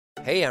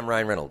Hey, I'm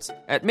Ryan Reynolds.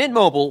 At Mint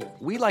Mobile,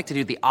 we like to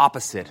do the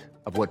opposite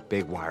of what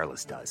Big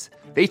Wireless does.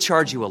 They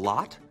charge you a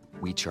lot,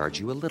 we charge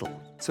you a little.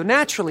 So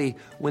naturally,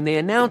 when they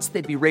announced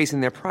they'd be raising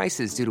their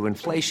prices due to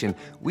inflation,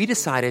 we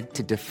decided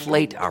to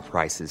deflate our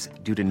prices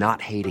due to not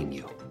hating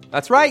you.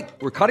 That's right.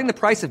 We're cutting the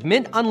price of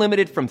Mint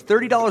Unlimited from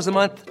 $30 a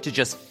month to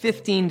just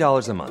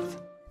 $15 a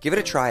month. Give it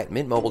a try at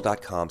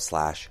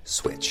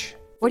mintmobile.com/switch.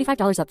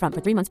 $45 up front for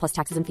 3 months plus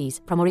taxes and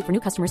fees. Promo rate for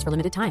new customers for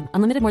limited time.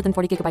 Unlimited more than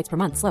 40 gigabytes per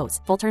month. Slows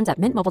full terms at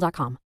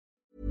mintmobile.com.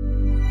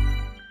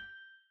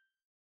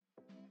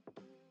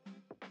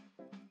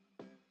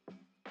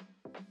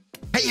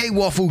 Hey,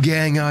 Waffle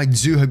Gang, I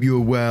do hope you are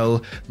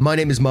well. My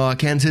name is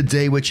Mark, and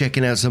today we're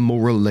checking out some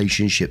more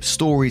relationship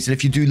stories. And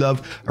if you do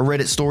love a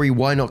Reddit story,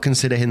 why not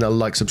consider hitting that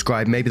like,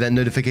 subscribe, maybe that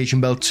notification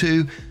bell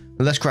too?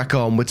 Let's crack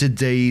on with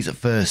today's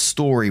first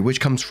story, which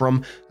comes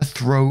from a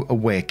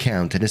throwaway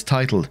account and is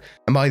titled,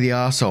 "Am I the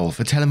arsehole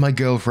for telling my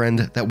girlfriend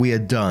that we are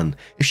done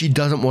if she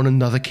doesn't want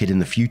another kid in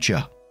the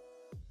future?"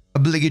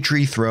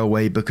 Obligatory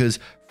throwaway because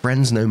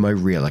friends know my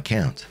real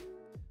account.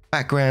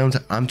 Background,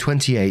 I'm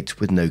 28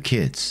 with no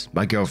kids.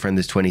 My girlfriend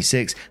is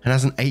 26 and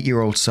has an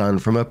 8-year-old son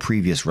from a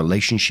previous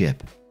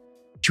relationship.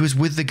 She was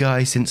with the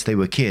guy since they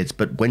were kids,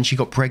 but when she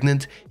got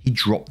pregnant, he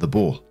dropped the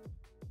ball.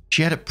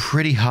 She had it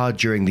pretty hard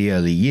during the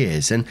early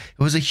years, and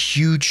it was a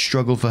huge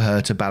struggle for her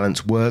to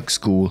balance work,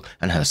 school,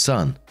 and her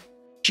son.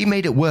 She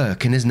made it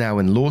work and is now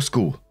in law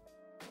school.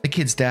 The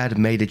kid's dad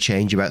made a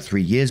change about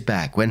 3 years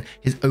back when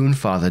his own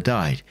father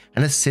died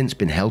and has since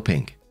been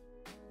helping.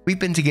 We've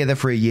been together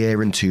for a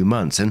year and 2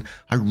 months, and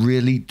I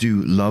really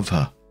do love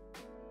her.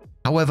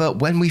 However,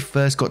 when we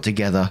first got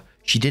together,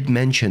 she did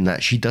mention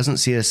that she doesn't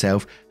see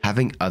herself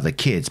having other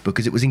kids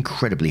because it was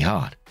incredibly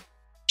hard.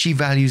 She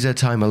values her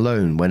time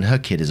alone when her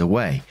kid is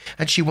away,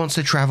 and she wants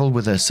to travel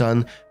with her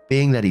son,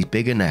 being that he's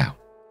bigger now.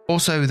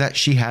 Also that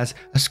she has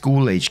a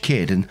school-age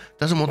kid and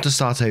doesn't want to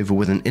start over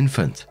with an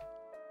infant.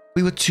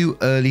 We were too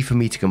early for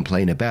me to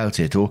complain about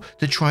it or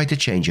to try to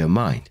change her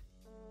mind.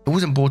 It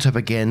wasn't brought up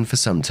again for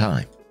some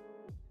time.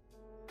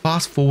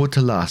 Fast forward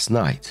to last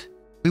night.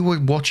 We were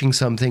watching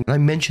something and I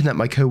mentioned that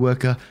my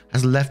coworker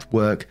has left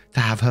work to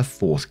have her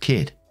 4th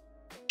kid.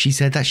 She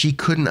said that she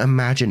couldn't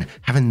imagine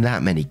having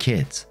that many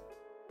kids.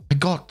 I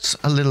got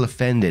a little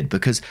offended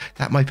because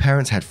that my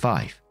parents had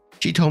 5.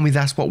 She told me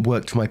that's what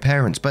worked for my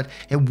parents, but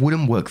it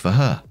wouldn't work for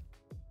her.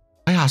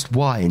 I asked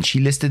why and she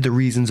listed the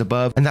reasons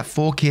above and that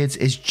 4 kids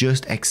is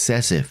just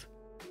excessive.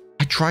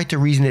 I tried to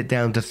reason it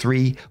down to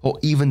 3 or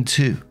even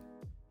 2.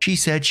 She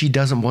said she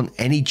doesn't want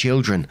any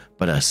children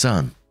but her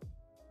son.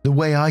 The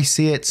way I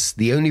see it,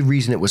 the only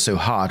reason it was so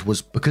hard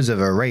was because of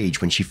her age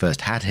when she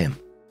first had him.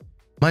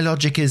 My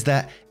logic is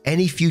that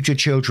any future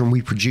children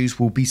we produce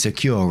will be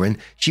secure and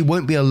she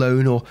won't be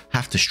alone or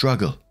have to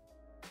struggle.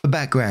 For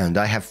background,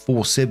 I have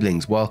 4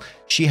 siblings while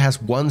she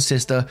has 1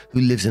 sister who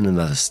lives in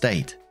another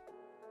state.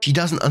 She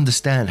doesn't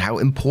understand how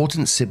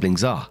important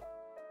siblings are.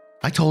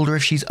 I told her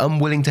if she's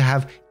unwilling to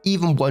have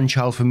even 1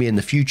 child for me in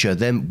the future,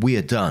 then we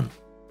are done.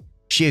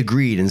 She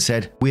agreed and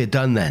said, "We are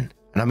done then,"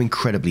 and I'm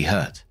incredibly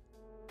hurt.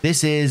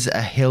 This is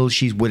a hill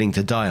she's willing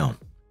to die on.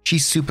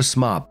 She's super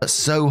smart, but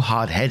so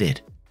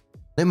hard-headed.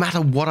 No matter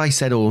what I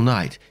said all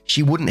night,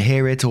 she wouldn't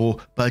hear it or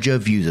budge her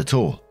views at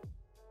all.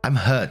 I'm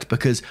hurt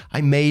because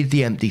I made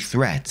the empty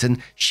threat and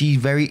she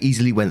very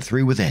easily went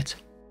through with it.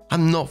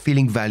 I'm not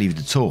feeling valued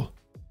at all.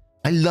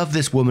 I love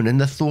this woman and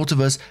the thought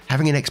of us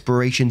having an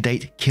expiration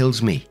date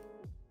kills me.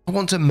 I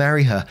want to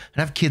marry her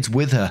and have kids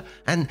with her,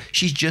 and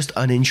she's just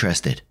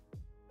uninterested.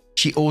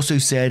 She also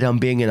said I'm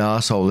being an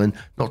arsehole and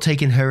not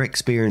taking her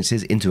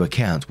experiences into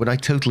account when I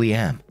totally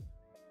am.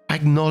 I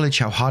acknowledge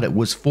how hard it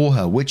was for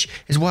her, which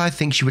is why I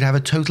think she would have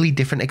a totally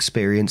different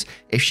experience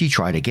if she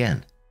tried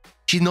again.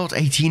 She's not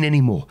 18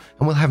 anymore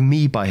and will have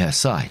me by her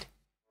side.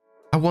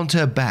 I want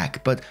her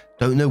back, but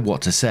don't know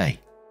what to say.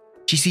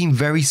 She seemed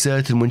very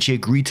certain when she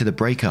agreed to the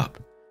breakup.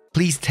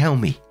 Please tell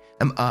me,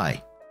 am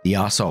I the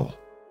arsehole?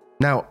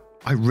 Now,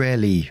 I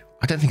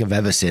don't think I've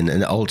ever seen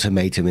an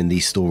ultimatum in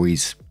these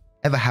stories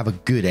ever have a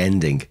good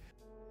ending.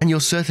 And you're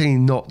certainly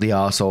not the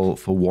arsehole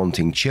for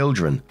wanting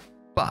children.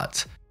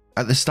 But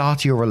at the start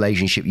of your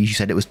relationship, you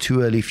said it was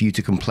too early for you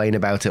to complain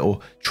about it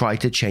or try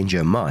to change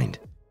your mind.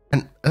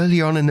 And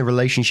early on in the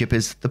relationship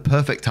is the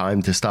perfect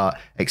time to start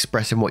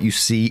expressing what you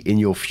see in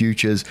your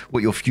futures,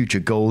 what your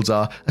future goals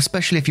are,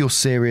 especially if you're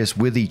serious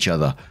with each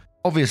other.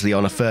 Obviously,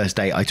 on a first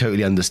date, I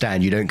totally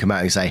understand you don't come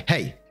out and say,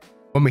 "Hey,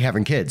 when are we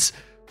having kids?"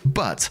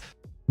 But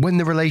when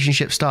the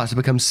relationship starts to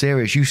become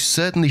serious, you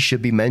certainly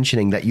should be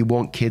mentioning that you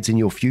want kids in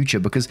your future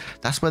because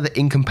that's where the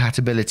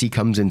incompatibility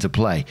comes into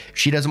play. If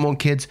she doesn't want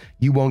kids,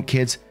 you want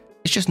kids.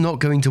 It's just not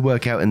going to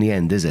work out in the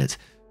end, is it?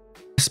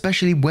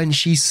 Especially when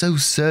she's so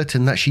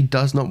certain that she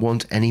does not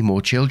want any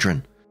more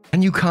children.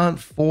 And you can't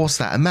force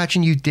that.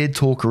 Imagine you did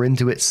talk her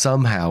into it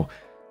somehow,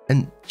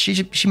 and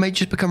she may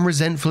just become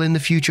resentful in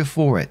the future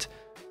for it.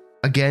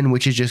 Again,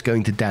 which is just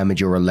going to damage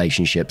your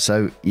relationship.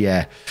 So,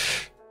 yeah.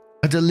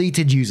 A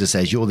deleted user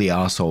says you're the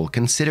arsehole,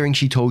 considering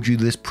she told you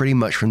this pretty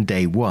much from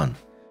day one.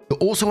 You're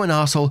also an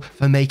arsehole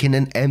for making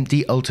an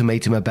empty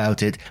ultimatum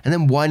about it and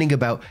then whining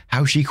about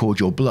how she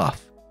called your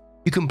bluff.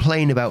 You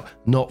complain about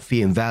not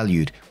feeling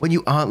valued when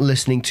you aren't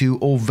listening to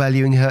or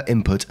valuing her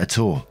input at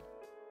all.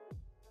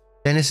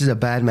 Dennis is a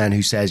bad man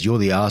who says you're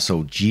the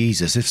arsehole.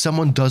 Jesus, if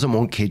someone doesn't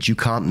want kids, you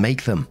can't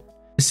make them.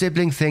 The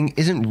sibling thing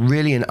isn't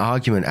really an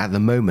argument at the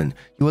moment.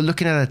 You are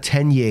looking at a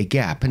 10-year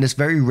gap, and it's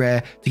very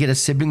rare to get a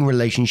sibling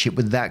relationship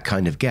with that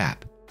kind of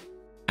gap.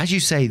 As you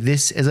say,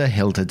 this is a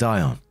hill to die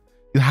on.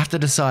 You have to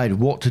decide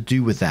what to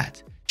do with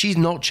that. She's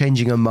not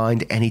changing her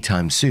mind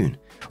anytime soon.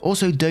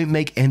 Also, don't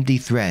make empty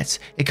threats.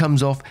 It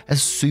comes off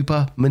as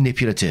super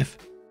manipulative.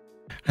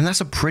 And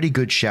that's a pretty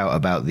good shout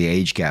about the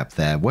age gap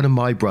there. One of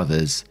my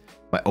brothers,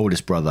 my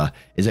oldest brother,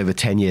 is over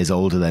 10 years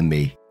older than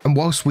me. And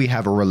whilst we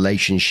have a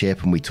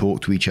relationship and we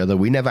talk to each other,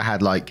 we never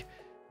had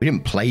we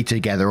didn't play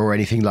together or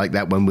anything like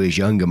that when we was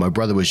younger. My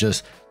brother was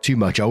just too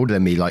much older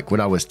than me. Like when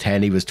I was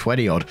 10, he was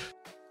 20 odd.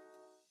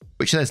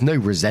 Which there's no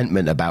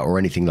resentment about or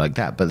anything like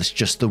that, but it's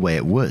just the way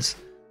it was.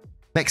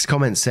 Next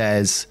comment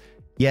says,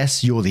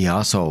 yes, you're the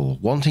arsehole.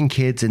 Wanting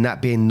kids and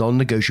that being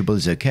non-negotiable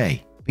is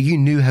okay. But you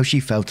knew how she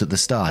felt at the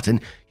start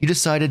and you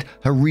decided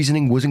her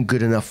reasoning wasn't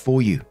good enough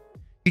for you.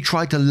 You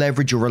tried to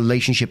leverage your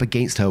relationship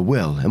against her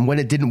will, and when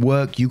it didn't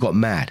work, you got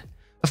mad.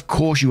 Of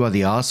course you are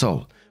the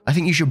arsehole. I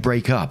think you should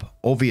break up,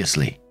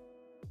 obviously.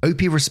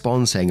 OP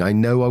responds saying, I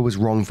know I was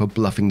wrong for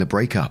bluffing the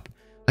breakup.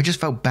 I just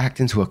felt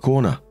backed into a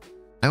corner.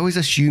 I always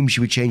assumed she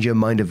would change her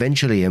mind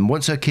eventually, and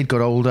once her kid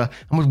got older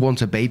and would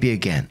want a baby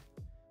again.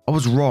 I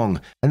was wrong,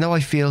 and now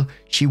I feel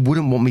she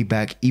wouldn't want me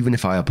back even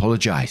if I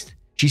apologized.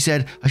 She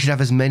said I should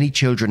have as many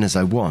children as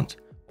I want.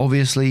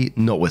 Obviously,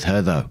 not with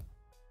her though.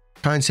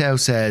 Tynesale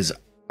says,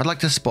 I'd like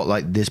to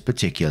spotlight this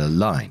particular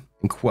line,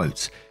 in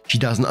quotes, she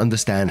doesn't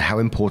understand how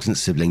important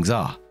siblings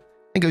are,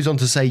 and goes on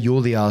to say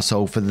you're the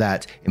arsehole for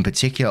that in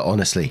particular,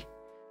 honestly.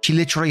 She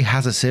literally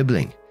has a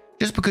sibling.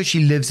 Just because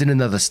she lives in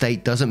another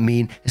state doesn't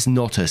mean it's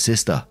not her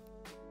sister.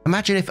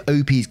 Imagine if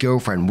OP's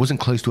girlfriend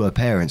wasn't close to her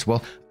parents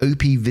while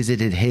OP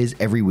visited his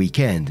every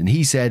weekend and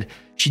he said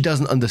she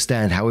doesn't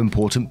understand how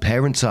important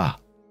parents are.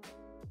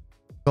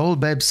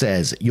 Goldbeb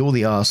says you're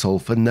the arsehole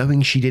for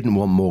knowing she didn't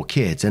want more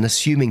kids and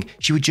assuming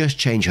she would just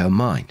change her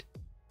mind.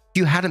 If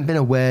you hadn't been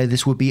aware,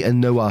 this would be a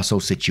no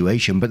arsehole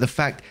situation, but the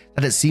fact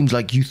that it seems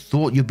like you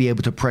thought you'd be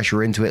able to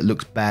pressure into it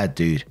looks bad,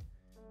 dude.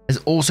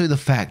 There's also the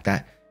fact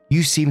that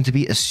you seem to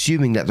be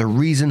assuming that the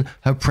reason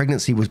her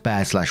pregnancy was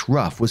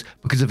bad/rough was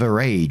because of her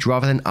age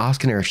rather than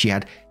asking her if she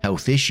had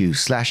health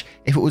issues/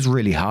 if it was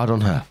really hard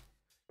on her.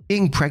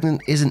 Being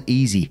pregnant isn't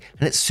easy,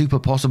 and it's super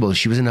possible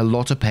she was in a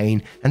lot of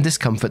pain and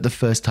discomfort the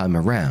first time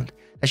around,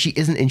 that she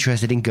isn't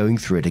interested in going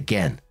through it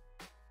again.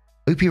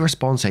 OP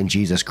responds saying,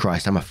 Jesus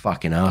Christ, I'm a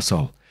fucking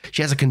arsehole.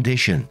 She has a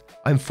condition.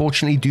 I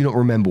unfortunately do not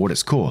remember what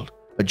it's called,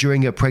 but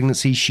during her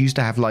pregnancy she used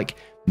to have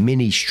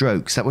mini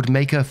strokes that would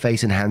make her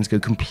face and hands go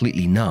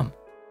completely numb.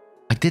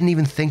 I didn't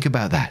even think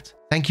about that.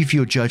 Thank you for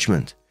your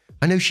judgment.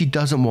 I know she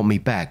doesn't want me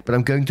back, but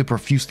I'm going to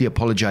profusely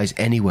apologize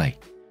anyway.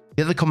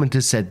 The other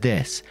commenters said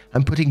this,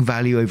 I'm putting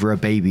value over a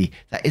baby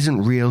that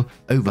isn't real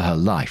over her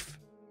life.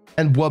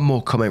 And one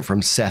more comment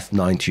from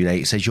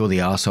Seth928 says you're the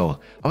arsehole.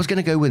 I was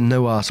going to go with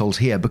no arseholes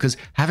here because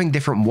having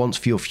different wants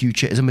for your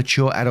future is a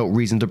mature adult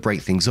reason to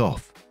break things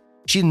off.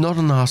 She's not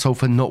an arsehole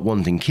for not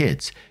wanting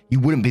kids.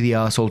 You wouldn't be the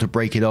arsehole to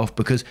break it off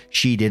because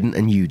she didn't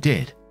and you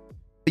did.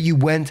 But you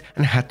went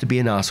and had to be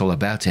an arsehole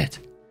about it.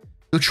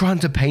 You're trying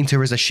to paint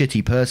her as a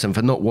shitty person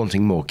for not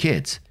wanting more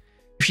kids.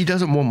 If she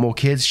doesn't want more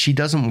kids, she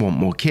doesn't want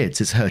more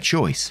kids. It's her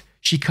choice.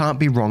 She can't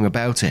be wrong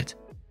about it.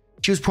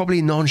 She was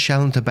probably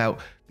nonchalant about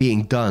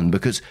being done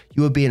because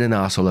you were being an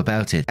arsehole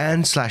about it,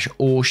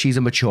 or she's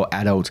a mature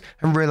adult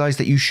and realized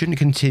that you shouldn't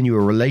continue a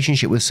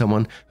relationship with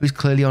someone who's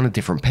clearly on a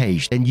different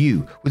page than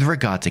you with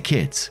regard to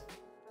kids.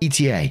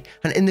 ETA,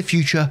 and in the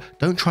future,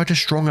 don't try to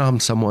strong-arm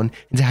someone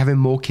into having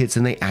more kids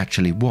than they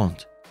actually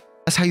want.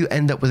 That's how you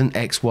end up with an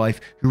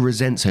ex-wife who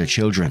resents her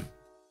children.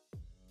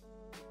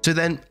 So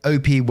then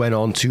OP went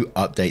on to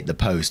update the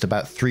post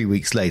about 3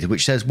 weeks later,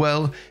 which says,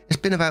 well, it's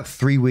been about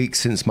 3 weeks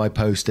since my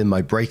post in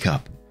my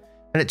breakup,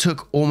 and it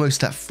took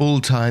almost that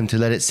full time to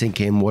let it sink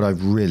in what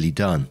I've really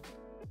done.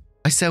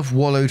 I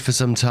self-wallowed for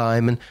some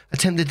time and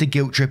attempted to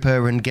guilt trip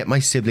her and get my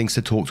siblings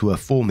to talk to her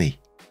for me.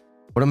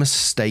 What a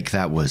mistake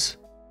that was.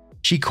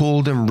 She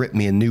called and ripped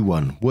me a new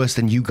one, worse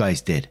than you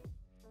guys did.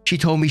 She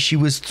told me she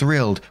was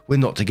thrilled we're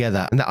not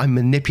together and that I'm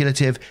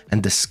manipulative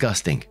and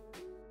disgusting.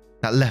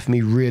 That left me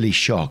really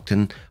shocked,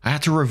 and I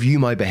had to review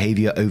my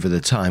behavior over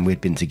the time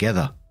we'd been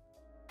together.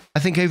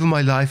 I think over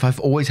my life I've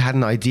always had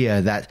an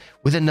idea that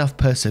with enough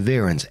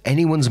perseverance,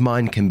 anyone's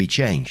mind can be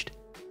changed.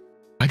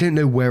 I don't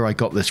know where I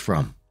got this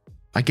from.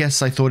 I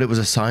guess I thought it was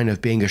a sign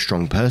of being a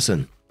strong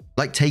person,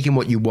 like taking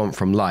what you want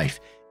from life,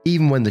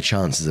 even when the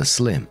chances are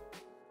slim.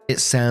 It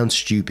sounds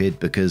stupid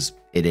because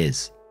it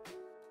is.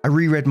 I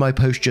reread my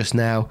post just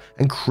now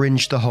and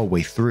cringed the whole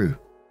way through.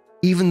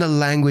 Even the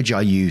language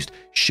I used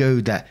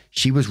showed that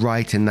she was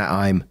right in that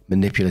I'm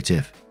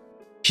manipulative.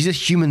 She's a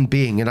human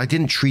being and I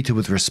didn't treat her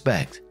with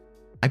respect.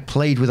 I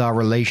played with our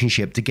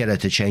relationship to get her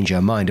to change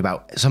her mind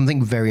about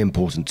something very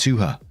important to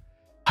her.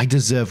 I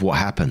deserve what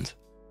happened.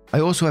 I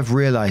also have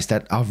realized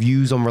that our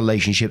views on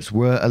relationships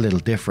were a little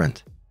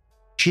different.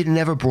 She had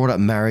never brought up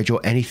marriage or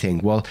anything,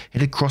 while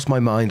it had crossed my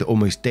mind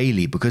almost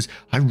daily because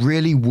I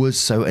really was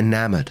so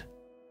enamored.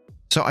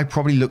 So I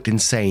probably looked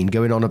insane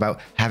going on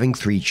about having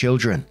 3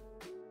 children.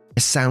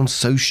 It sounds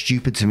so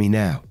stupid to me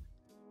now.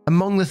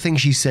 Among the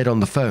things she said on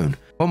the phone,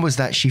 one was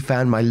that she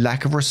found my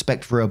lack of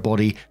respect for her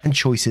body and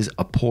choices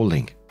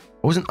appalling.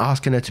 I wasn't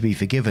asking her to be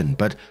forgiven,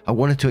 but I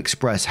wanted to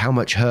express how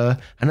much her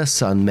and her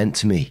son meant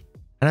to me.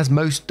 And as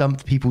most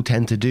dumped people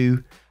tend to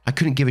do, I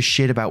couldn't give a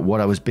shit about what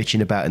I was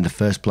bitching about in the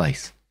first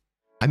place.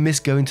 I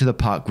missed going to the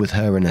park with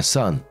her and her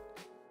son.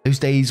 Those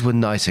days were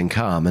nice and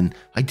calm, and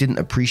I didn't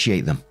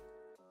appreciate them.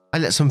 I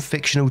let some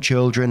fictional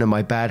children and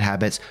my bad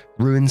habits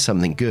ruin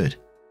something good.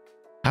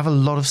 I have a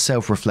lot of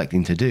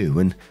self-reflecting to do,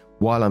 and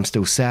while I'm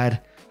still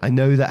sad, I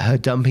know that her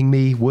dumping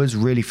me was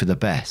really for the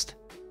best.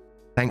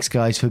 Thanks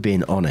guys for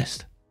being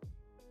honest.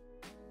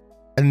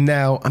 And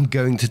now I'm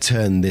going to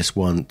turn this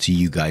one to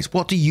you guys.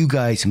 What do you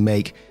guys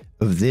make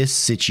of this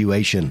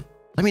situation?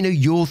 Let me know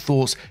your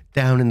thoughts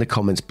down in the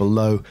comments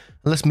below, and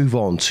let's move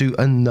on to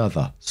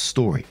another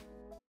story.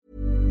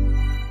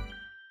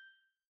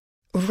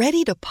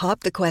 Ready to pop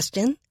the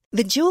question?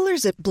 The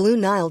jewelers at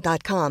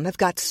BlueNile.com have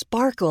got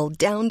sparkle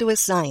down to a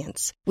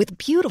science with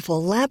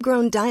beautiful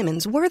lab-grown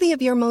diamonds worthy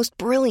of your most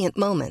brilliant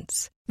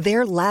moments.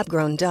 Their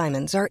lab-grown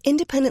diamonds are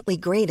independently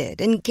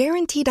graded and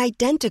guaranteed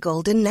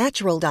identical to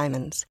natural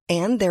diamonds,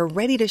 and they're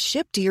ready to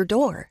ship to your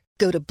door.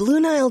 Go to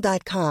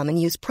BlueNile.com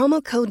and use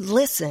promo code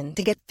LISTEN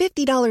to get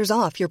 $50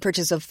 off your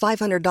purchase of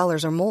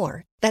 $500 or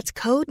more. That's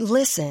code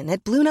LISTEN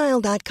at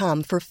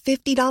BlueNile.com for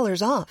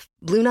 $50 off.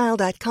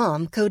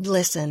 BlueNile.com, code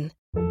LISTEN.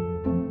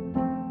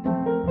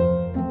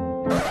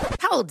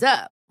 Hold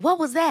up. What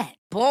was that?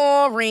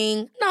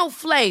 Boring. No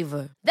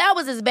flavor. That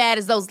was as bad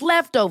as those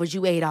leftovers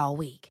you ate all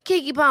week.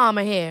 Keke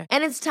Palmer here,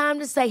 and it's time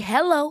to say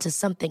hello to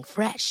something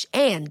fresh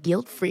and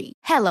guilt-free.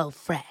 Hello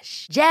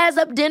Fresh. Jazz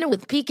up dinner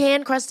with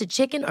pecan-crusted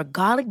chicken or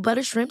garlic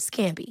butter shrimp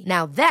scampi.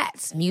 Now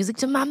that's music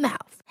to my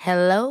mouth.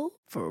 Hello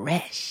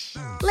Fresh.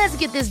 Let's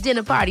get this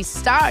dinner party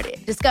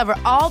started. Discover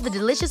all the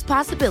delicious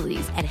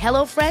possibilities at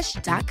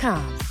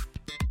HelloFresh.com.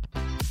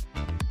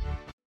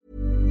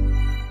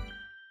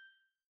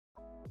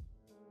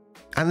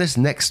 And this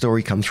next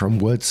story comes from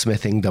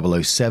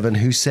Wordsmithing007,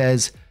 who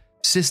says,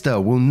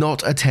 "Sister will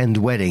not attend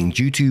wedding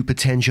due to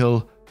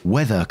potential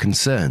weather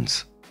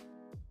concerns."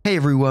 Hey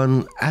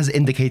everyone, as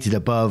indicated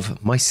above,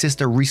 my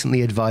sister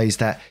recently advised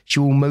that she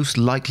will most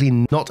likely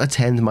not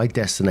attend my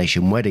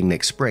destination wedding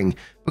next spring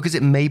because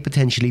it may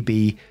potentially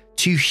be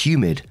too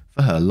humid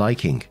for her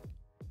liking.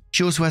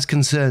 She also has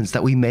concerns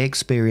that we may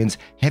experience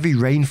heavy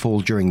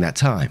rainfall during that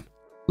time,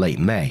 late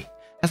May,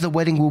 as the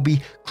wedding will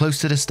be close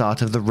to the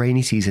start of the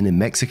rainy season in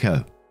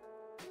Mexico.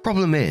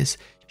 Problem is,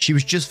 she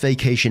was just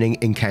vacationing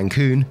in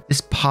Cancun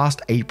this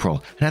past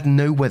April and had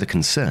no weather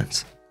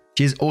concerns.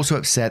 She is also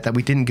upset that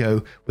we didn't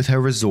go with her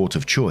resort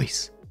of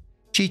choice.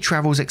 She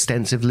travels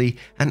extensively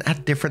and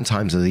at different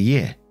times of the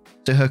year,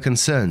 so her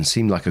concerns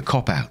seem like a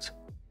cop-out.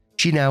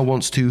 She now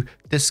wants to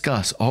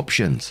discuss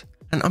options,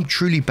 and I'm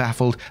truly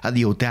baffled at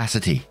the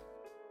audacity.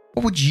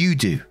 What would you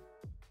do?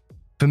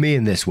 For me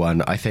in this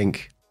one, I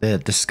think the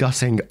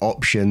discussing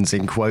options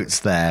in quotes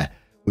there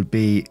would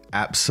be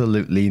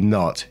absolutely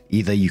not.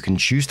 Either you can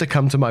choose to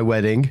come to my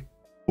wedding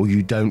or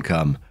you don't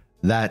come.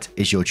 That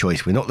is your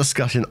choice. We're not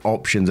discussing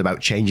options about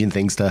changing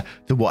things to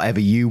whatever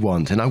you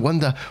want. And I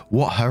wonder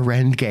what her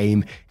end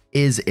game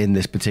is in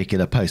this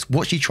particular post.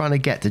 What's she trying to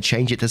get to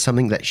change it to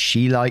something that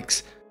she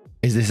likes?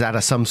 Is this out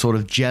of some sort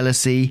of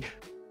jealousy?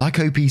 Like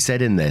OP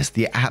said in this,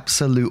 the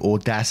absolute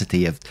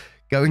audacity of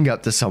going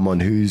up to someone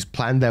who's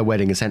planned their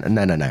wedding and saying,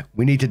 no,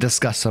 we need to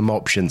discuss some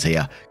options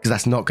here because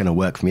that's not going to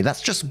work for me.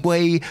 That's just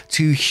way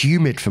too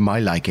humid for my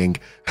liking.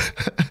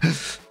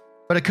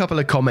 But a couple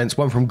of comments,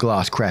 one from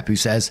Glass Crep who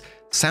says,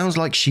 "Sounds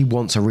like she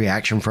wants a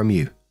reaction from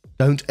you.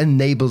 Don't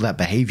enable that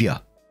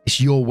behavior. It's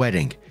your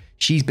wedding.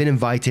 She's been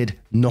invited,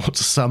 not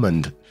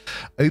summoned."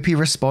 OP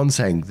responds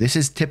saying, "This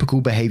is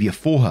typical behavior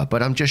for her,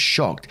 but I'm just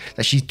shocked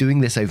that she's doing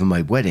this over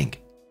my wedding.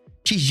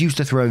 She's used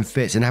to throwing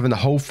fits and having the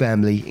whole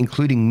family,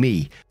 including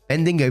me,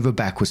 bending over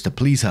backwards to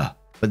please her,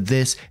 but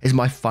this is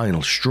my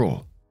final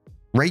straw."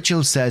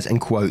 Rachel says and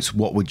quotes,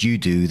 "What would you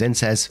do?" Then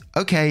says,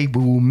 "Okay, we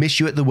will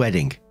miss you at the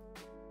wedding.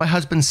 My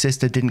husband's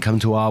sister didn't come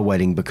to our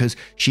wedding because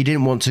she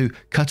didn't want to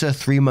cut her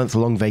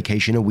 3-month-long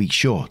vacation a week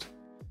short.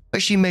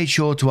 But she made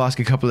sure to ask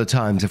a couple of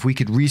times if we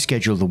could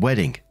reschedule the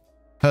wedding.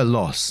 Her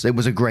loss, it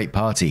was a great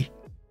party."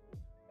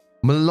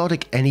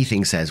 Melodic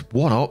Anything says,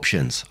 "What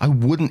options? I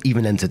wouldn't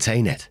even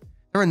entertain it.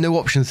 There are no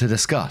options to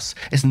discuss.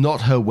 It's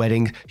not her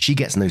wedding, she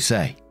gets no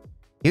say.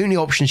 The only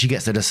option she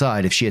gets to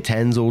decide if she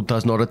attends or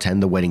does not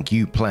attend the wedding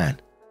you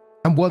plan."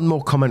 And one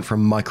more comment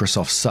from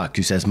Microsoft Suck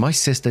who says, "My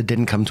sister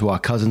didn't come to our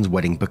cousin's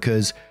wedding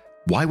because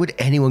why would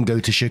anyone go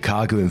to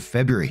Chicago in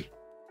February?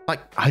 Like,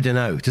 I don't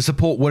know, to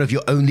support one of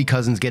your only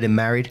cousins getting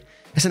married?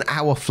 It's an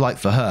hour flight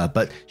for her,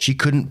 but she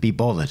couldn't be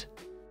bothered.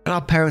 and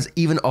our parents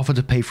even offered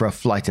to pay for a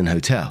flight and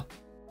hotel.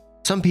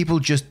 Some people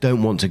just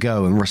don't want to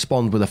go and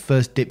respond with the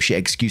first dipshit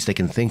excuse they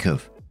can think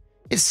of.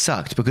 It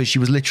sucked because she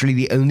was literally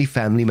the only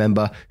family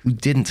member who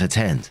didn't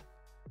attend.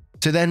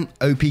 So then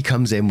OP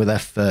comes in with her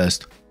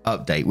first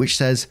update, which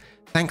says,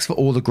 "Thanks for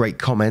all the great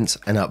comments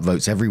and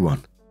upvotes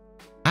everyone.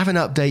 I have an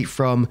update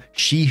from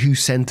she who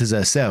centers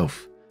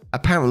herself.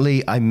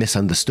 Apparently I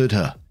misunderstood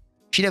her.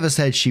 She never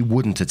said she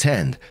wouldn't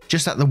attend,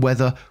 just that the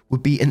weather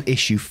would be an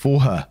issue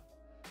for her.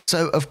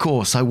 So of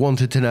course I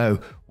wanted to know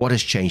what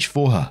has changed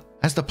for her,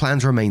 as the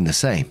plans remain the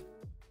same.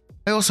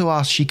 I also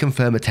asked she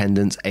confirm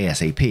attendance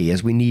ASAP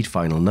as we need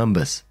final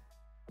numbers.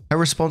 Her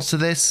response to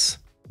this?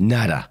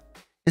 Nada.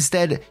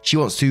 Instead, she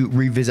wants to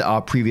revisit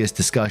our previous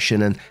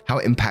discussion and how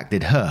it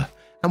impacted her,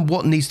 and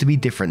what needs to be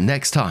different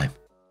next time.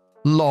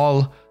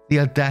 Lol, the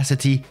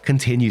audacity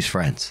continues,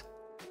 friends.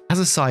 As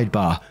a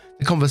sidebar,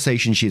 the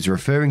conversation she is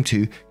referring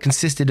to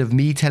consisted of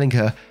me telling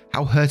her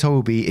how hurt I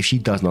will be if she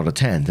does not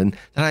attend, and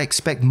that I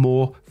expect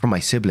more from my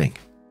sibling.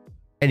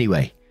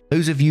 Anyway,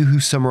 those of you who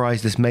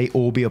summarize this may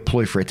all be a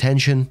ploy for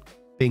attention,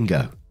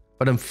 bingo.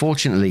 But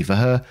unfortunately for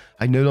her,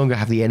 I no longer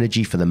have the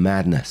energy for the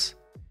madness.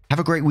 Have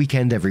a great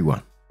weekend,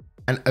 everyone."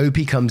 And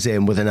OP comes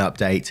in with an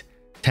update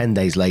 10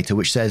 days later,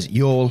 which says,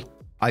 "Y'all,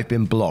 I've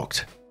been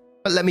blocked."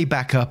 But let me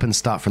back up and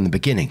start from the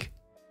beginning.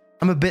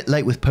 I'm a bit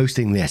late with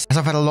posting this, as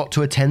I've had a lot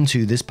to attend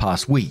to this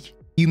past week.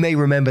 You may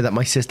remember that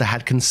my sister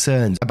had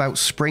concerns about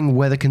spring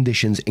weather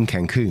conditions in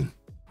Cancun.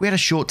 We had a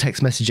short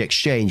text message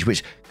exchange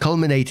which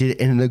culminated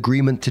in an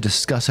agreement to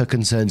discuss her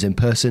concerns in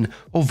person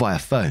or via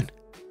phone.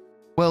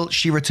 Well,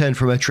 she returned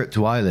from her trip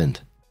to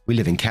Ireland, we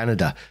live in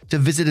Canada, to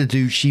visit a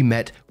dude she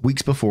met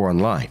weeks before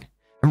online,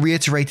 and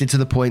reiterated to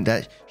the point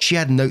that she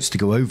had notes to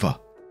go over,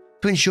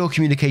 to ensure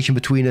communication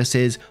between us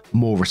is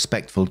more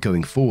respectful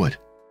going forward.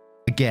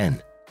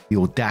 Again, the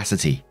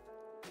audacity.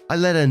 I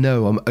let her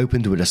know I'm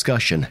open to a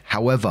discussion,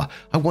 however,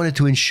 I wanted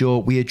to ensure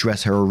we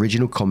address her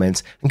original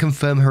comments and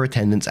confirm her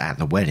attendance at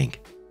the wedding.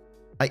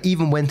 I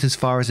even went as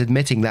far as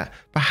admitting that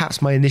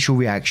perhaps my initial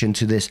reaction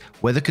to this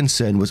weather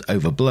concern was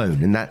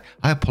overblown and that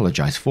I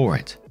apologize for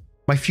it.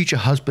 My future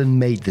husband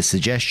made the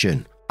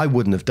suggestion. I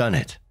wouldn't have done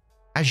it.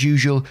 As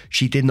usual,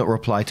 she did not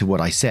reply to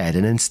what I said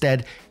and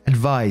instead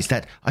advised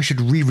that I should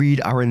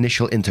reread our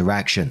initial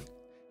interaction,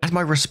 as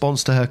my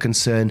response to her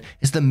concern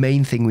is the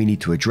main thing we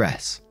need to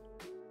address.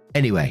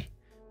 Anyway,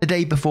 the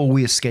day before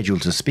we are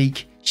scheduled to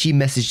speak, she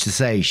messaged to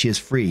say she is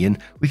free and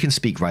we can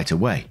speak right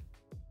away.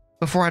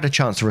 Before I had a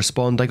chance to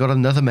respond, I got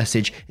another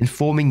message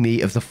informing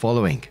me of the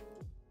following.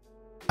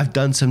 "I've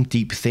done some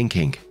deep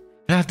thinking,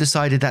 and I've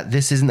decided that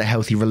this isn't a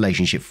healthy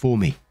relationship for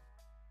me.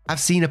 I've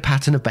seen a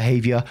pattern of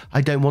behavior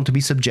I don't want to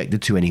be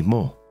subjected to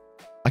anymore.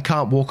 I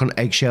can't walk on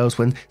eggshells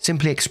when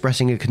simply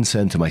expressing a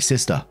concern to my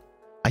sister.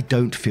 I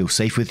don't feel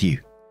safe with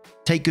you.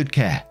 Take good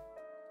care."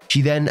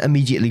 She then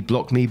immediately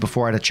blocked me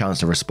before I had a chance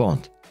to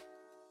respond.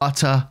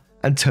 Utter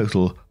and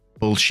total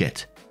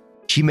bullshit.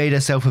 She made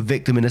herself a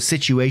victim in a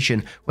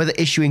situation where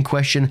the issue in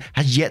question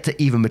has yet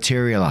to even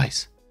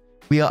materialize.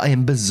 We are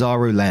in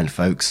bizarro land,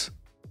 folks.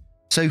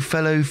 So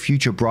fellow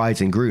future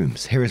brides and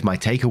grooms, here is my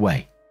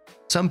takeaway.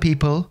 Some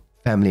people,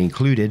 family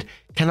included,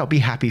 cannot be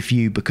happy for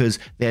you because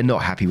they are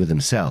not happy with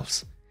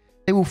themselves.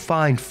 They will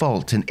find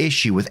fault and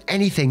issue with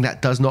anything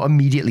that does not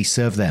immediately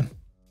serve them,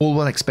 all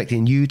while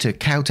expecting you to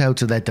kowtow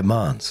to their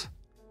demands.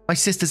 My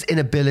sister's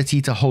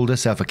inability to hold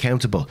herself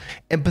accountable,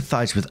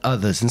 empathize with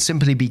others, and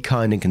simply be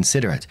kind and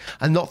considerate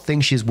are not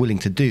things she is willing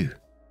to do.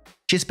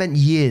 She has spent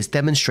years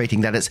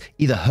demonstrating that it's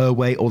either her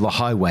way or the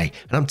highway,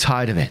 and I'm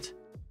tired of it.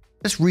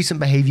 This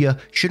recent behavior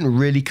shouldn't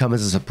really come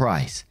as a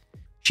surprise.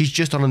 She's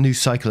just on a new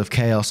cycle of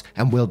chaos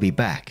and will be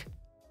back.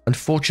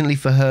 Unfortunately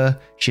for her,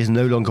 she is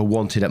no longer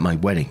wanted at my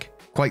wedding.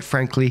 Quite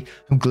frankly,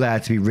 I'm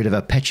glad to be rid of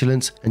her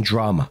petulance and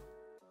drama.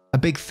 A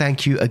big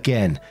thank you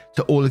again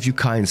to all of you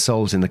kind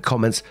souls in the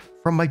comments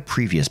from my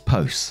previous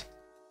posts.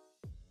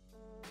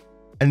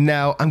 And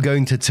now I'm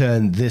going to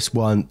turn this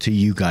one to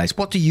you guys.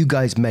 What do you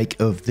guys make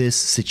of this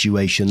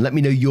situation? Let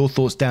me know your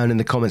thoughts down in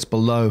the comments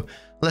below.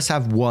 Let's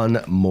have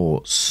one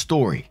more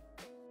story.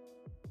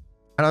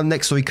 And our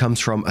next story comes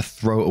from a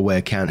throwaway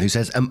account who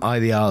says, "Am I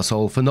the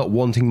arsehole for not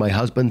wanting my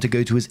husband to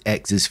go to his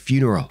ex's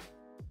funeral?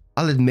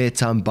 I'll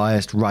admit I'm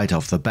biased right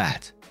off the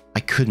bat.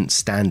 I couldn't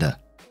stand her.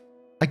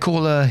 I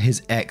call her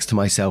his ex to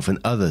myself and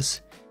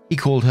others. He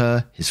called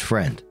her his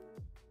friend.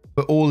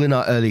 We're all in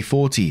our early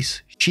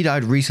 40s. She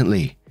died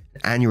recently,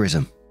 an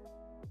aneurysm.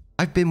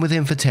 I've been with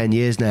him for 10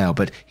 years now,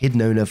 but he'd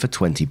known her for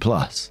 20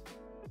 plus.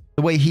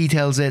 The way he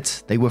tells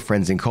it, they were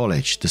friends in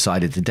college,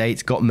 decided to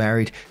date, got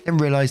married, then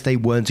realized they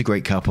weren't a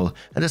great couple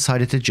and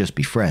decided to just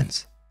be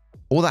friends.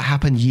 All that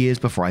happened years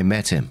before I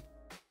met him.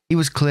 He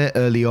was clear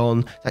early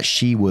on that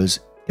she was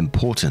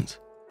important.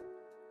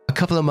 A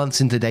couple of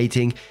months into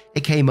dating,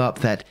 it came up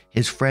that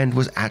his friend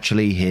was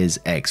actually his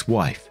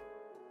ex-wife.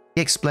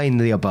 He explained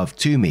the above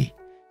to me,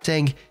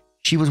 saying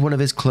she was one of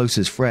his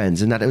closest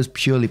friends and that it was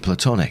purely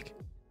platonic.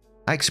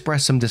 I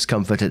expressed some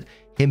discomfort at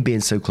him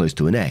being so close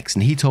to an ex,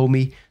 and he told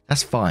me,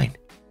 that's fine.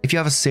 If you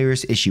have a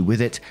serious issue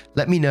with it,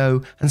 let me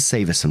know and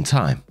save us some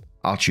time.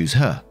 I'll choose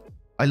her.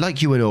 I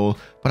like you and all,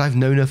 but I've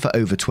known her for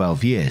over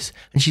 12 years,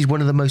 and she's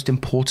one of the most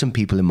important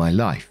people in my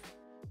life.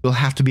 You'll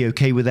have to be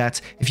okay with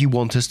that if you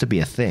want us to be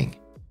a thing.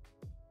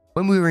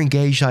 When we were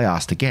engaged, I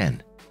asked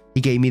again. He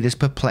gave me this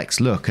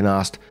perplexed look and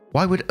asked,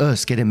 why would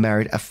us getting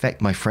married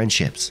affect my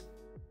friendships?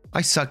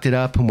 I sucked it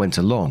up and went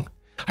along.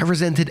 I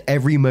resented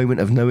every moment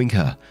of knowing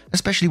her,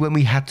 especially when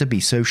we had to be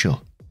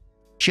social.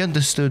 She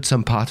understood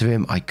some part of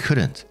him I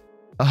couldn't.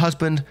 Her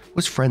husband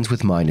was friends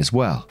with mine as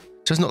well,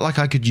 so it's not like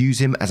I could use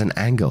him as an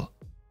angle.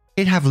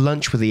 He'd have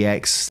lunch with the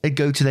ex, they'd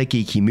go to their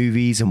geeky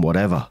movies and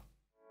whatever.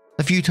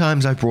 A few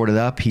times I brought it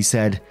up, he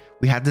said,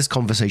 we had this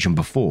conversation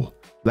before,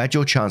 you had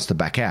your chance to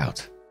back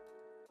out.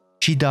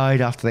 She died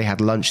after they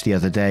had lunch the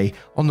other day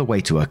on the way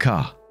to her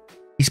car.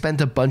 He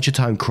spent a bunch of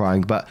time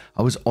crying, but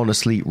I was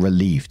honestly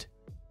relieved.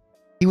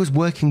 He was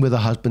working with her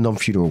husband on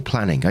funeral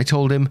planning. I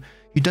told him,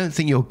 you don't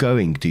think you're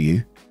going, do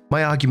you?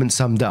 My argument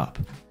summed up.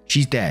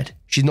 She's dead.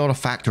 She's not a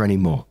factor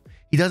anymore.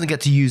 He doesn't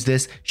get to use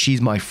this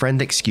she's my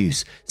friend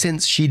excuse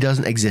since she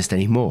doesn't exist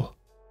anymore.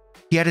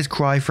 He had his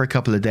cry for a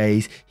couple of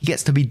days. He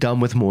gets to be done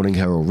with mourning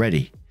her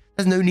already.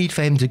 There's no need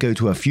for him to go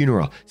to her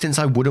funeral since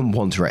I wouldn't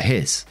want her at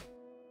his.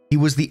 He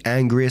was the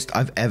angriest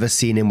I've ever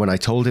seen him when I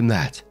told him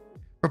that,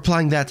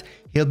 replying that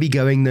he'll be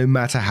going no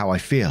matter how I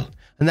feel,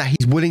 and that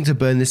he's willing to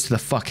burn this to the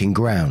fucking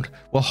ground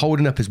while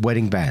holding up his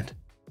wedding band.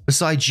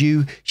 Besides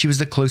you, she was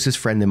the closest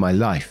friend in my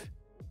life.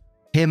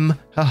 Him,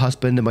 her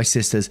husband, and my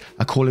sisters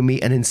are calling me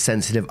an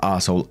insensitive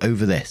arsehole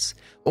over this,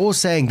 or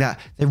saying that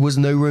there was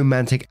no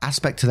romantic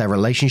aspect to their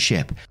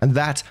relationship and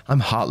that I'm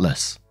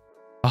heartless.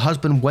 Her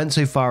husband went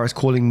so far as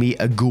calling me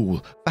a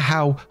ghoul for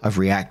how I've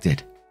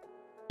reacted.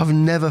 I've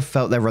never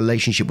felt their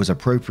relationship was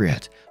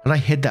appropriate, and I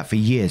hid that for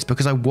years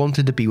because I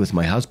wanted to be with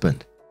my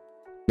husband.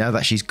 Now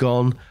that she's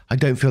gone, I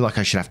don't feel like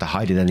I should have to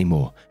hide it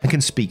anymore and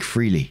can speak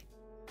freely.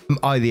 Am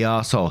I the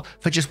arsehole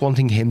for just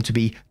wanting him to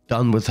be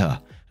done with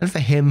her and for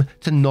him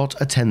to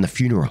not attend the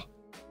funeral?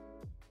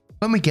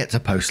 When we get to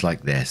posts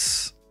like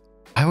this,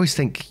 I always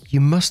think you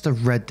must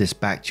have read this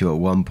back to you at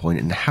one point,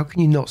 and how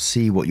can you not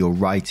see what you're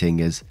writing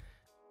is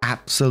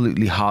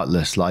absolutely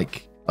heartless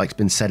like's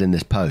been said in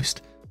this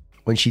post.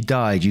 When she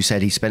died, you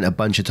said he spent a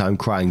bunch of time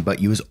crying, but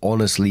you was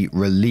honestly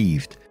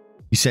relieved.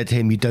 You said to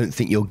him, you don't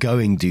think you're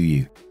going, do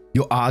you?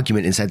 Your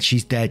argument and said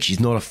she's dead, she's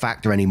not a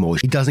factor anymore,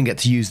 he doesn't get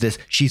to use this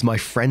she's my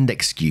friend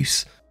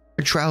excuse.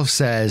 Tralf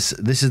says,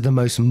 this is the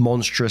most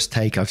monstrous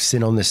take I've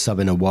seen on this sub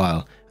in a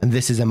while, and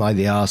this is Am I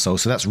the Arsehole,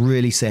 so that's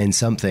really saying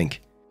something.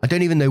 I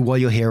don't even know why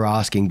you're here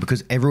asking,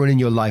 because everyone in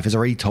your life has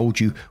already told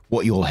you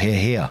what you'll hear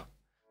here.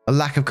 A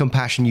lack of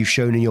compassion you've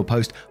shown in your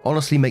post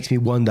honestly makes me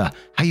wonder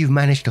how you've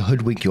managed to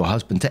hoodwink your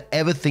husband to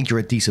ever think you're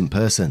a decent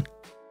person.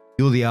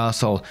 You're the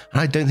arsehole, and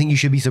I don't think you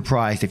should be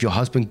surprised if your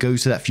husband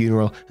goes to that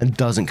funeral and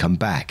doesn't come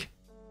back.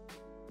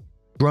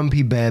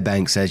 Grumpy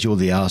Bearbank says you're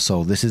the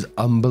arsehole. This is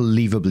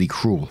unbelievably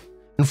cruel,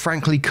 and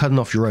frankly cutting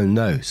off your own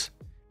nose.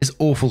 It's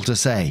awful to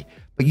say,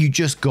 but you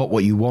just got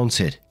what you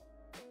wanted.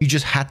 You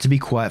just had to be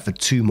quiet for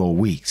 2 more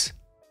weeks.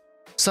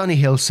 Sunny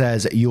Hill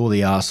says you're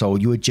the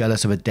arsehole. You were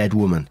jealous of a dead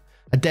woman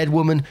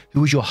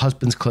who was your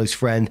husband's close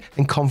friend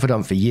and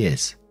confidant for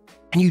years.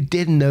 And you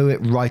didn't know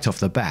it right off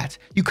the bat.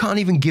 You can't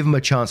even give him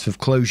a chance of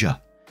closure.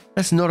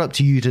 That's not up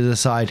to you to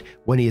decide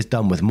when he is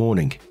done with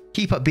mourning.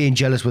 Keep up being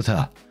jealous with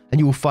her, and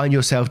you will find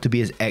yourself to be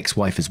his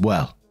ex-wife as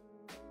well.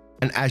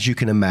 And as you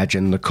can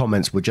imagine, the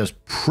comments were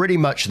just pretty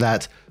much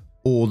that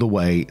all the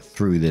way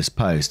through this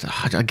post.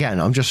 Again,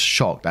 I'm just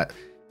shocked that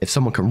if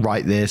someone can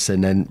write this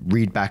and then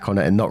read back on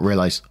it and not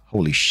realize,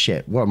 holy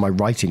shit, what am I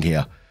writing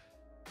here?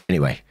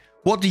 Anyway,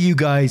 what do you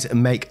guys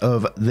make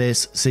of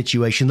this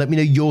situation? Let me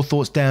know your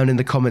thoughts down in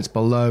the comments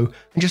below.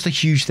 And just a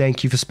huge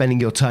thank you for spending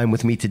your time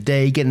with me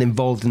today, getting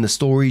involved in the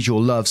stories.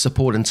 Your love,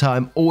 support, and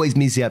time always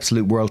means the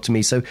absolute world to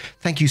me. So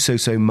thank you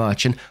so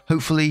much. And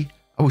hopefully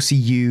I will see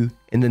you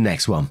in the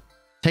next one.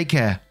 Take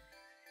care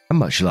and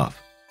much love.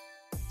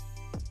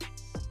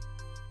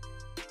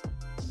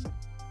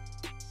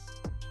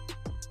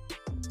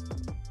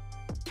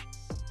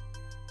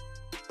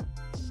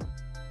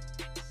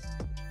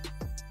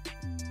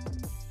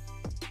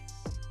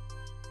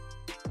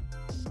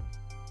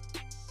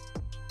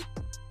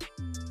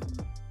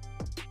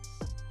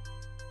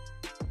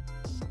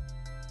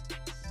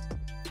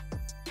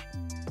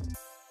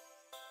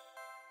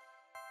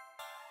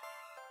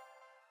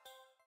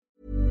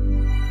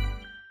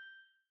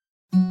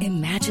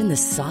 Imagine the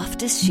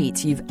softest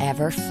sheets you've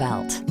ever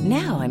felt.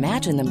 Now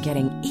imagine them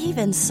getting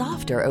even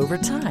softer over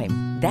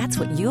time. That's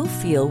what you'll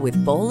feel with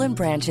Boll &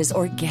 Branch's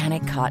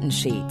organic cotton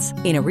sheets.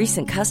 In a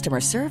recent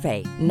customer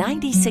survey,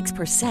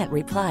 96%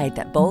 replied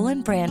that Boll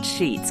 & Branch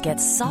sheets get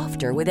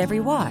softer with every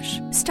wash.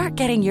 Start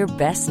getting your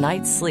best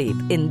night's sleep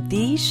in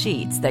these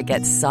sheets that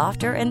get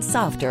softer and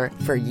softer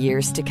for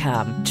years to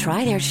come.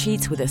 Try their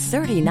sheets with a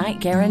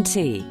 30-night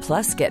guarantee.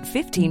 Plus, get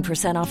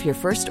 15% off your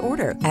first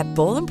order at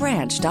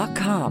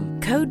bollandbranch.com.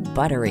 Code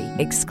BUTTERY.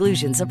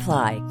 Exclusions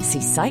apply.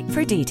 See site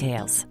for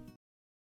details.